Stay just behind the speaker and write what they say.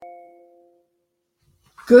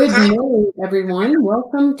Good morning, everyone.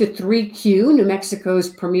 Welcome to 3Q, New Mexico's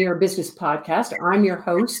premier business podcast. I'm your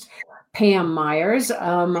host, Pam Myers.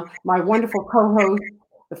 My wonderful co-host,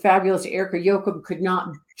 the fabulous Erica Yoakum, could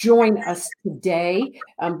not join us today,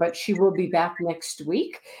 but she will be back next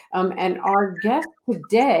week. And our guest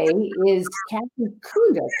today is Kathy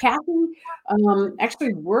Kunda. Kathy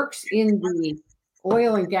actually works in the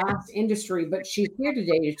oil and gas industry, but she's here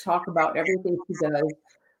today to talk about everything she does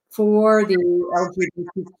for the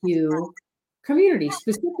LGBTQ community,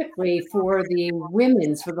 specifically for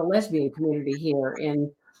the lesbian community here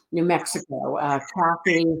in New Mexico.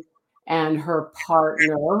 Kathy and her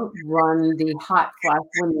partner run the Hot Flash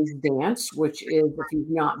Women's Dance, which is, if you've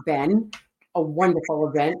not been, a wonderful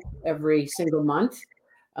event every single month.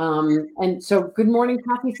 And so, good morning,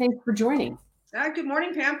 Kathy. Thanks for joining. Good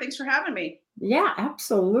morning, Pam. Thanks for having me. Yeah,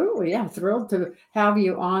 absolutely. Yeah, thrilled to have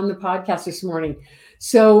you on the podcast this morning.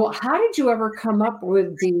 So, how did you ever come up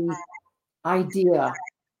with the idea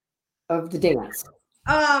of the dance?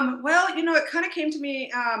 Well, it kind of came to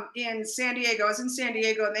me in San Diego. I was in San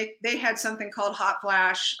Diego, and they had something called Hot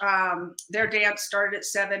Flash. Their dance started at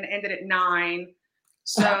 7, ended at 9.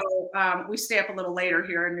 So we stay up a little later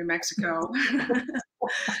here in New Mexico.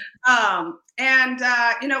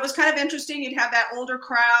 It was kind of interesting. You'd have that older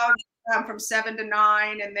crowd from 7 to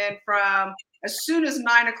 9, and then from as soon as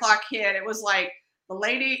 9 o'clock hit, it was like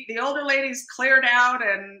the older ladies cleared out,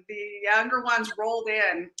 and the younger ones rolled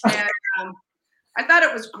in. And I thought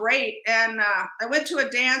it was great. And I went to a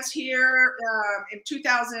dance here in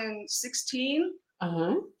 2016,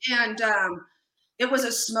 and it was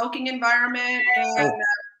a smoking environment, and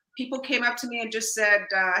people came up to me and just said,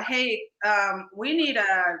 hey, we need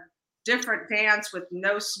a different dance with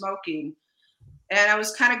no smoking. And I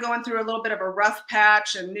was kind of going through a little bit of a rough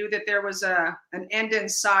patch and knew that there was an end in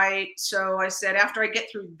sight. So I said, after I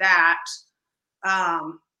get through that,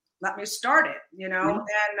 let me start it, And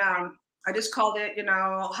I just called it,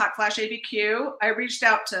 Hot Flash ABQ. I reached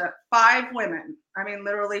out to 5 women. I mean,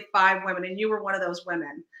 literally 5 women. And you were one of those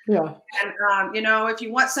women. Yeah. And, if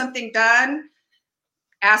you want something done,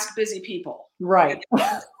 ask busy people. Right.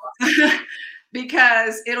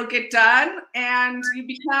 Because it'll get done and you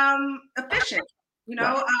become efficient.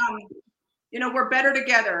 We're better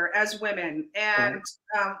together as women, and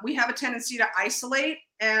we have a tendency to isolate,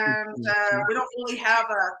 and we don't really have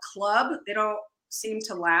a club. They don't seem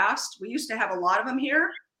to last. We used to have a lot of them here,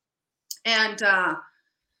 and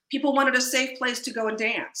people wanted a safe place to go and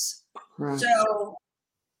dance. Right. So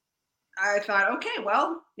I thought, okay,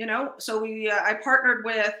 well, so I partnered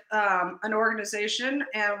with an organization,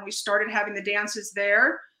 and we started having the dances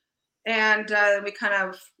there. And we kind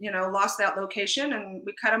of, lost that location, and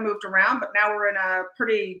we kind of moved around, but now we're in a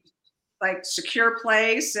pretty secure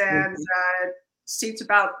place, and seats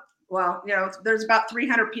about, there's about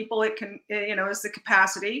 300 people. It can, is the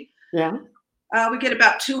capacity. Yeah. We get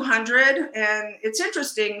about 200, and it's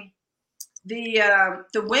interesting. The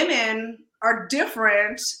women are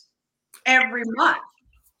different every month.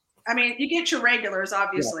 I mean, you get your regulars,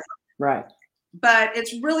 obviously. Yeah. Right. But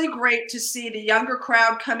it's really great to see the younger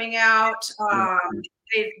crowd coming out.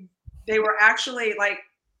 They were actually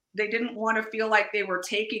they didn't want to feel like they were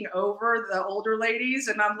taking over the older ladies.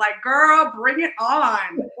 And I'm like, girl, bring it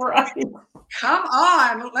on. Right. Come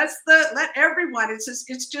on. Let everyone, it's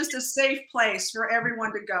just a safe place for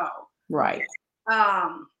everyone to go. Right.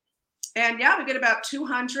 And yeah, we get about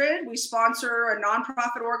 200. We sponsor a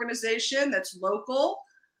nonprofit organization that's local.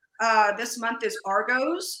 This month is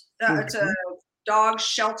Argos. It's a dog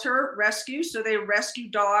shelter rescue. So they rescue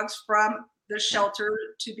dogs from the shelter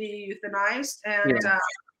to be euthanized. And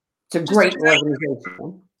it's a great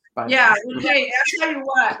organization. Yeah. Hey, I'll tell you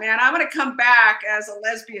what, man, I'm going to come back as a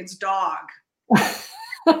lesbian's dog.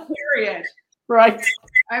 Period. Right.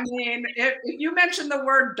 I mean, if you mention the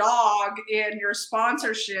word dog in your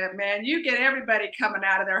sponsorship, man, you get everybody coming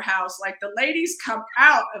out of their house. Like the ladies come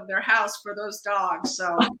out of their house for those dogs.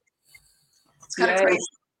 So it's kind of crazy.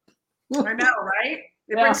 I know, right?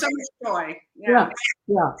 It brings so much joy. Yeah.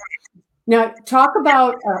 Now, talk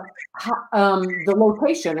about the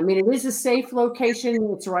location. I mean, it is a safe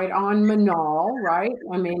location. It's right on Menaul, right?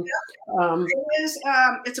 I mean, it is.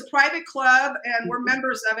 It's a private club, and we're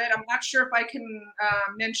members of it. I'm not sure if I can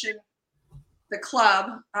mention the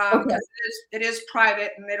club because it is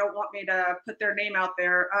private, and they don't want me to put their name out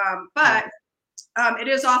there. But it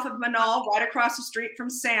is off of Menaul, right across the street from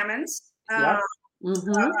Salmon's.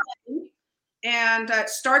 And it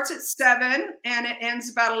starts at 7 and it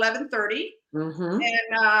ends about 11:30.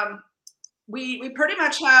 And we pretty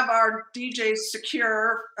much have our DJs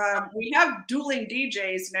secure. We have dueling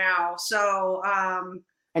DJs now, so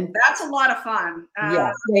And that's a lot of fun.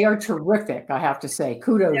 Yeah, they are terrific, I have to say.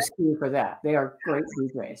 Kudos to you for that. They are great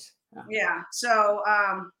DJs. Yeah. So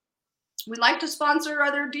we like to sponsor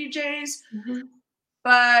other DJs, Mhm.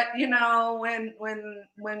 but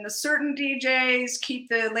when the certain DJs keep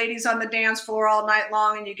the ladies on the dance floor all night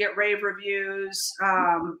long and you get rave reviews,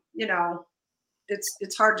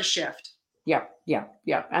 it's hard to shift. Yeah, yeah,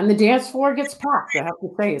 yeah. And the dance floor gets packed. I have to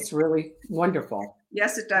say, it's really wonderful.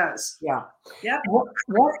 Yes, it does. Yeah. Yep.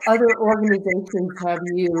 What other organizations have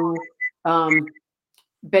you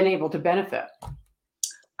been able to benefit?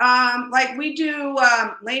 Like we do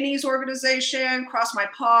Laney's organization, Cross My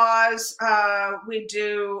Paws. We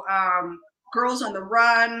do Girls on the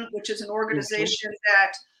Run, which is an organization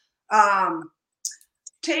that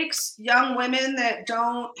takes young women that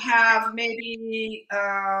don't have maybe,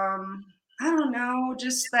 I don't know,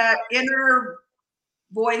 just that inner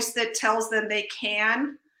voice that tells them they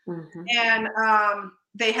can. Mm-hmm. And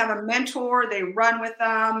they have a mentor, they run with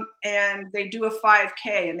them, and they do a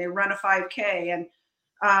 5K, and they run a 5K. And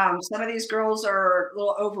some of these girls are a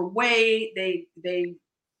little overweight. They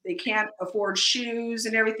can't afford shoes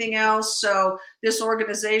and everything else. So this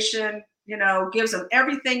organization, gives them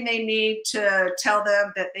everything they need to tell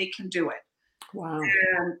them that they can do it. Wow.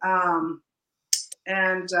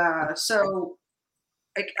 So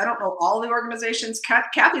I don't know all the organizations.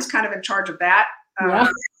 Kathy's kind of in charge of that. Yeah. I'm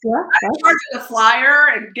in charge of the flyer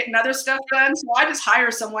and getting other stuff done. So I just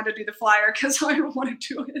hire someone to do the flyer because I don't want to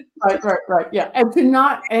do it. Right. Yeah. And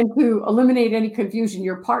to eliminate any confusion,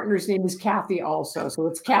 your partner's name is Kathy also. So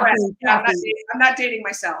it's Kathy. Correct. And Yeah, Kathy. I'm not dating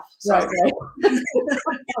myself. So. Right.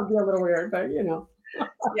 That'll be a little weird, but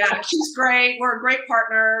Yeah, she's great. We're a great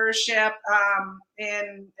partnership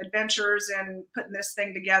in adventures and putting this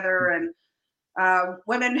thing together. And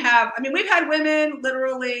we've had women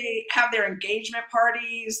literally have their engagement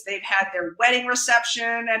parties. They've had their wedding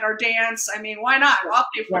reception at our dance. I mean, why not? I'll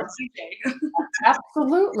pay for a DJ.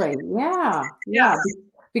 Absolutely. Yeah.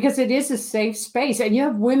 Because it is a safe space. And you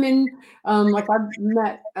have women, like I've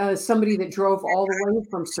met somebody that drove all the way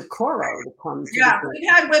from Socorro to come to we've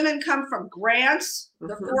had women come from Grants,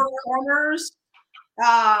 the Four Corners.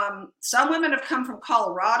 Some women have come from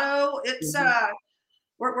Colorado. It's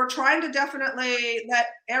We're trying to definitely let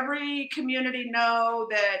every community know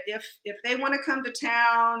that if they want to come to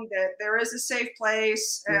town, that there is a safe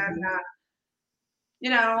place. And,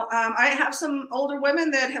 I have some older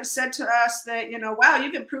women that have said to us that, wow,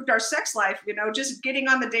 you've improved our sex life. Just getting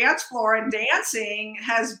on the dance floor and dancing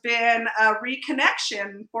has been a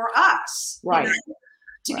reconnection for us. Right.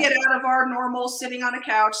 To get out of our normal sitting on a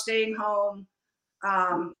couch, staying home.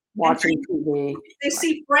 Watching TV. They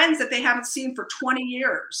see friends that they haven't seen for 20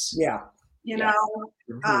 years. Yeah.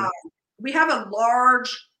 We have a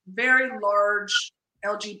very large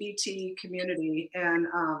LGBT community, and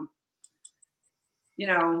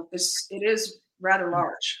it is rather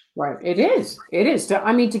large. Right. It is.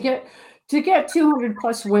 To get 200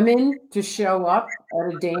 plus women to show up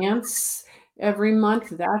at a dance every month,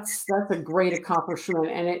 that's a great accomplishment.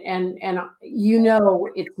 And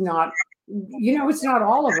it's not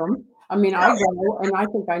all of them. I mean, I go, and I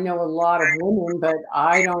think I know a lot of women, but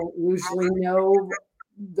I don't usually know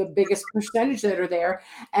the biggest percentage that are there.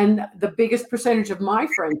 And the biggest percentage of my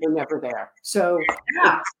friends are never there. So,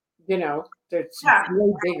 it's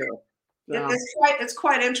way bigger. It's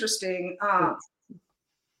quite interesting.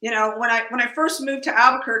 When I first moved to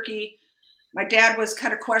Albuquerque, my dad was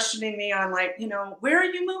kind of questioning me on where are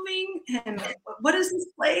you moving and what is this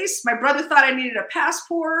place? My brother thought I needed a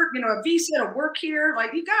passport, a visa to work here.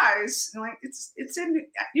 Like, you guys, it's in the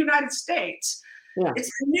United States. Yeah.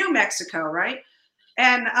 It's New Mexico, right?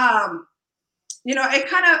 And I'm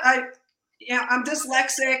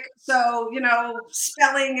dyslexic, so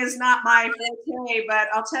spelling is not my forte. But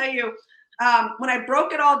I'll tell you, when I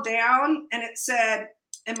broke it all down and it said,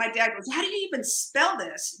 and my dad goes, "How do you even spell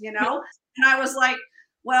this?" And I was like,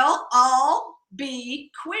 "Well, I'll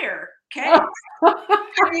be queer." Okay.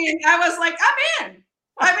 I mean, I was like, I'm in.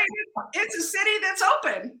 I mean, it's a city that's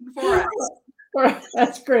open for us.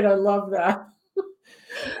 That's great. I love that.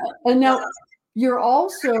 And now you're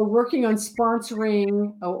also working on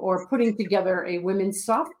sponsoring or putting together a women's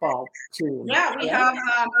softball team. Yeah, we have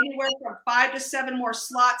anywhere from 5 to 7 more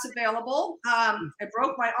slots available. I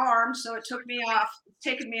broke my arm, so it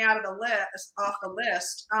taken me out of the list.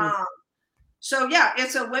 So yeah,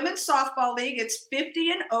 it's a women's softball league. It's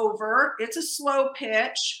 50 and over. It's a slow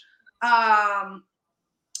pitch. And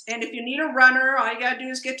if you need a runner, all you got to do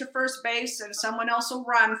is get to first base and someone else will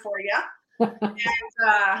run for you. And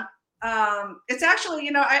it's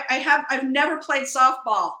actually, I've never played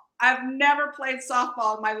softball. I've never played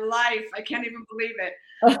softball in my life. I can't even believe it.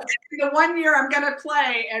 The 1 year I'm going to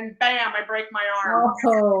play, and bam, I break my arm.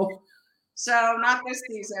 Oh. So not this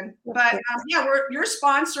season. But yeah, you're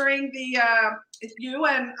sponsoring the you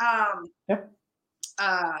and Yep.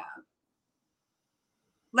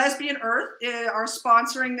 Lesbian Earth are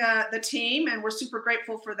sponsoring the team, and we're super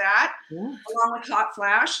grateful for that, along with Hot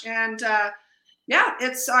Flash. And yeah,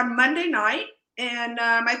 it's on Monday night, and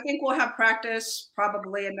I think we'll have practice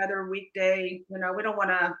probably another weekday. You know, we don't want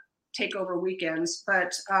to take over weekends,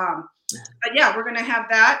 but yeah, we're going to have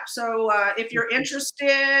that. So if you're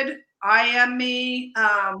interested, IM me.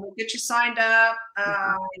 We'll get you signed up.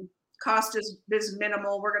 Cost is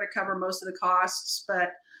minimal. We're going to cover most of the costs,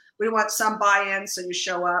 but we want some buy-in, so you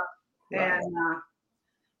show up. Right. And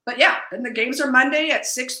but yeah, and the games are Monday at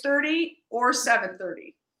 6:30 or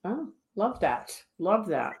 7:30. Oh, love that. Love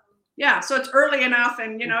that. Yeah, so it's early enough,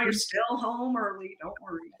 and you know, you're still home early. Don't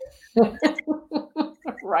worry.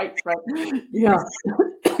 Right. Yeah.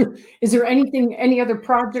 Is there any other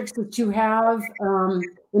projects that you have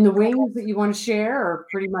in the wings that you want to share, or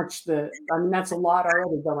pretty much that's a lot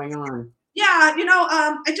already going on? Yeah, you know,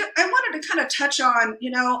 I wanted to kind of touch on,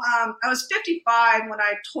 you know, I was 55 when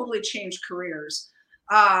I totally changed careers.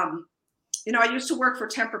 You know, I used to work for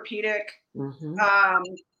Tempur-Pedic,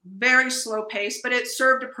 very slow pace, but it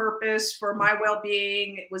served a purpose for my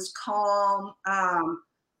well-being. It was calm.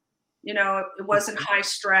 You know, it wasn't high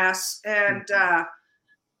stress. And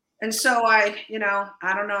so you know,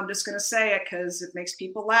 I don't know, I'm just going to say it because it makes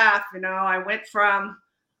people laugh. You know, I went from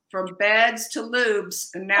beds to lubes,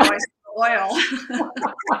 and now I oil.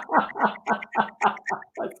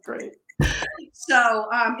 That's great. So,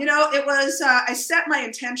 you know, it was, I set my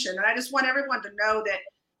intention, and I just want everyone to know that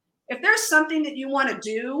if there's something that you want to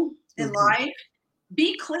do in life,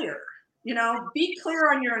 be clear, you know, be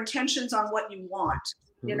clear on your intentions on what you want,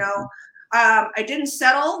 you know. I didn't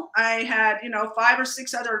settle. I had, you know, 5 or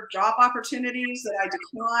 6 other job opportunities that I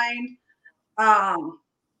declined.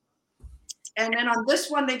 And then on this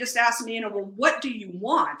one, they just asked me, you know, well, what do you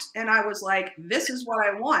want? And I was like, this is what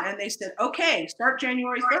I want. And they said, okay, start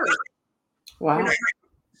January 3rd. Wow. You know?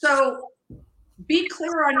 So be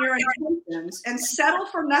clear on your intentions and settle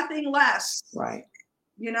for nothing less. Right.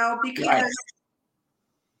 You know, because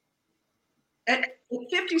at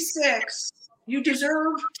 56, you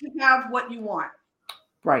deserve to have what you want.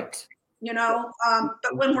 Right. You know,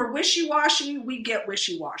 but when we're wishy-washy, we get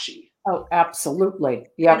wishy-washy. Oh, absolutely.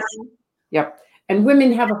 Yep. You know? Yep. And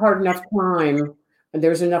women have a hard enough time, and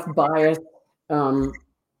there's enough bias in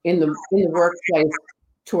the workplace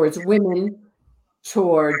towards women,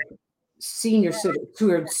 towards seniors,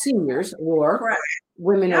 or Correct.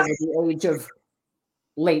 Women over the age of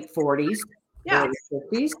late 40s, early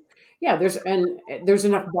 50s. Yeah, there's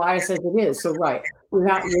enough bias as it is. So right, you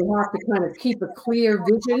have to kind of keep a clear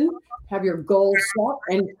vision, have your goal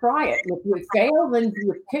set, and try it. And if you fail, then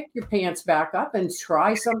you pick your pants back up and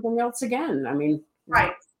try something else again. I mean,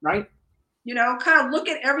 right. You know, kind of look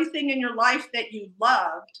at everything in your life that you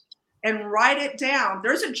loved and write it down.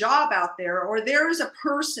 There's a job out there, or there is a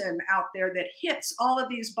person out there that hits all of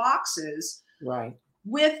these boxes. Right.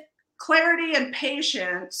 With clarity and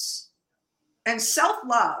patience and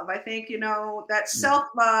self-love. I think, you know, that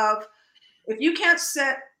self-love, if you can't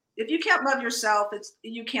love yourself,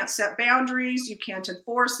 you can't set boundaries, you can't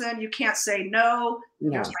enforce them, you can't say no.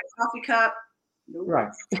 Here's my coffee cup. Nope.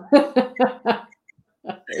 Right.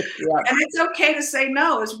 And it's okay to say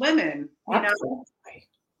no as women, you know.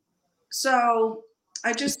 So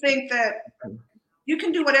I just think that you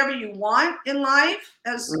can do whatever you want in life,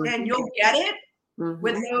 and you'll get it.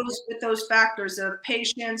 With those factors of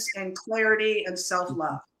patience and clarity and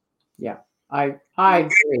self-love. Yeah, I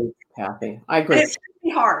agree, Kathy. I agree. And it shouldn't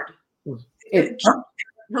be hard.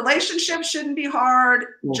 Relationships shouldn't be hard.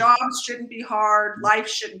 Jobs shouldn't be hard. Life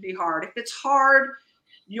shouldn't be hard. If it's hard,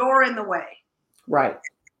 you're in the way. Right.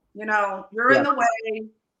 You know, you're in the way,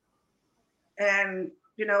 and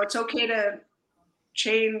you know it's okay to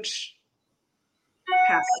change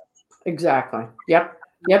paths. Exactly. Yep.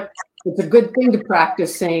 It's a good thing to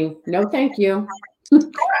practice saying, no, thank you.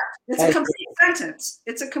 It's a complete sentence.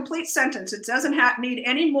 It's a complete sentence. It doesn't need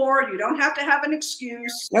any more. You don't have to have an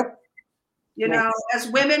excuse. Yep. You know, as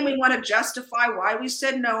women, we want to justify why we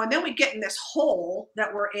said no. And then we get in this hole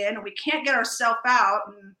that we're in, and we can't get ourselves out.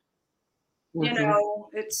 And, you know,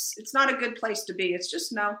 it's not a good place to be. It's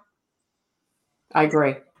just no. I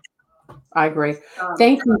agree.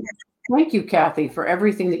 Thank you. Thank you, Kathy, for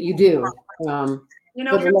everything that you do. You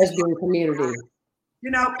know, for the lesbian community.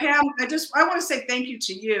 You know, Pam, I want to say thank you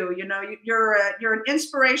to you. You know, you're an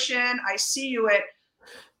inspiration. I see you at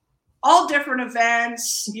all different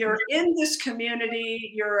events. You're in this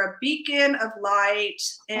community. You're a beacon of light.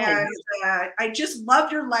 And I just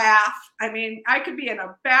love your laugh. I mean, I could be in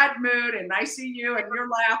a bad mood and I see you and your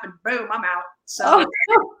laugh and boom, I'm out. So,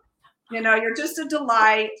 you know, you're just a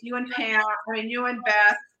delight. You and Pam, I mean, you and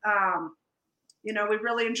Beth, you know, we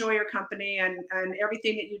really enjoy your company and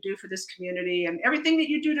everything that you do for this community and everything that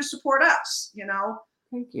you do to support us, you know.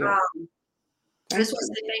 Thank you. I just want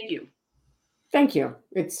to say thank you. Thank you.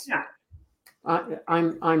 It's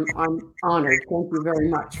I'm honored. Thank you very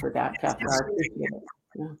much for that, Kathy. I appreciate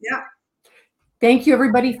it. Yeah. Thank you,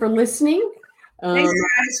 everybody, for listening. Thanks,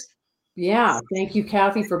 guys. Yeah, thank you,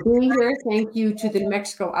 Kathy, for being here. Thank you to the New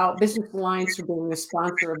Mexico Out Business Alliance for being the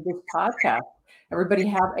sponsor of this podcast. Everybody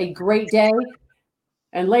have a great day.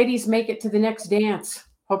 And ladies, make it to the next dance.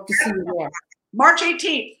 Hope to see you there. March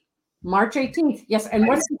 18th. March 18th. Yes. And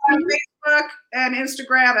what's on Facebook and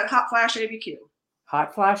Instagram at Hot Flash ABQ.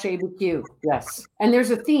 Hot Flash ABQ. Yes. And there's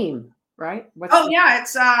a theme, right? Yeah.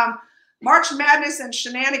 It's March Madness and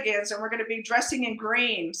Shenanigans, and we're going to be dressing in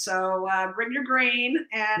green. So bring your green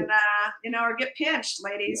and, you know, or get pinched,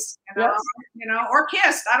 ladies, you know, or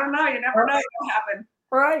kissed. I don't know. You never know what'll happen.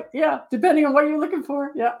 Right. Yeah. Depending on what you're looking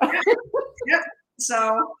for. Yeah. Yep. So,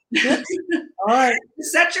 all right.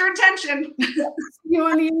 Set your intention. See you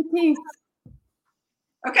on the 18th.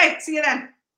 Okay. See you then.